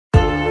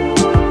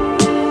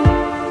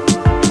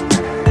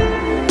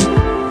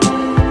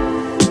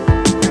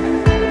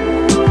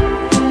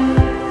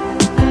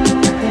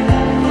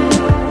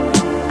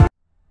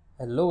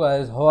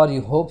guys, how are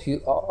you? Hope you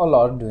all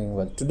are doing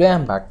well. Today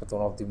I'm back with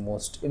one of the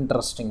most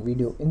interesting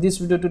video. In this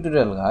video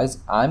tutorial guys,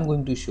 I'm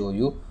going to show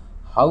you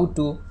how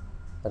to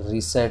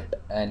reset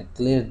and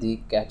clear the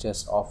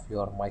caches of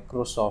your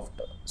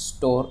Microsoft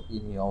Store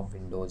in your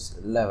Windows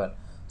 11.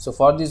 So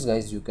for this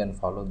guys, you can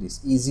follow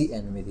this easy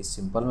and very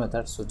simple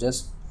method. So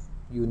just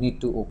you need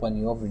to open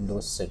your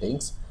Windows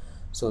settings.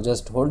 So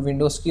just hold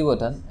Windows key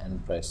button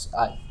and press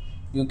I.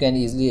 You can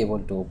easily able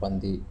to open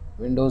the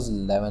Windows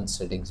 11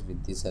 settings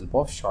with this help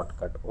of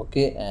shortcut.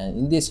 Okay, and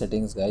in these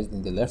settings guys,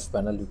 in the left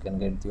panel you can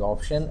get the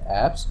option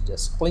apps.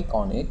 Just click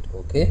on it.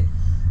 Okay,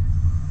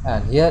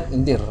 and here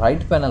in the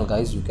right panel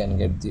guys, you can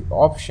get the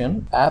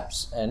option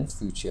apps and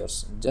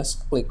features.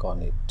 Just click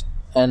on it,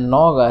 and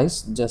now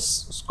guys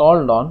just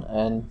scroll down,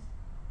 and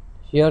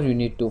here you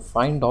need to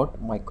find out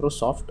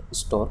Microsoft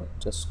Store.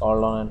 Just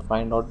scroll down and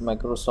find out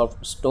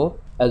Microsoft Store.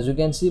 As you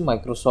can see,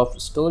 Microsoft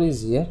Store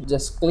is here.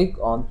 Just click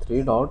on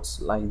three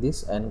dots like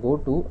this and go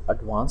to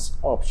advanced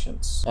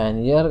options,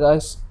 and here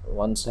guys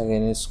once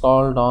again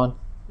scroll down.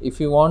 If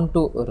you want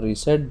to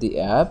reset the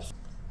apps,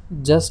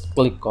 just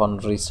click on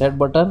reset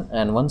button,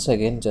 and once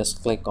again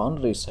just click on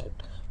reset.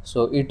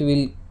 So it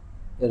will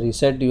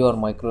reset your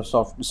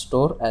Microsoft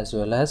Store as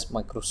well as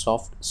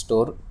Microsoft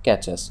Store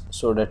caches.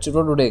 So that's it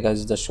for today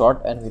guys. The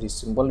short and very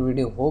simple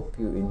video. Hope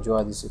you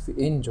enjoy this. If you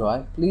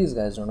enjoy, please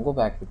guys don't go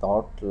back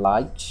without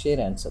like, share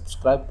and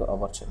subscribe to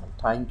our channel.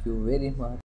 Thank you very much.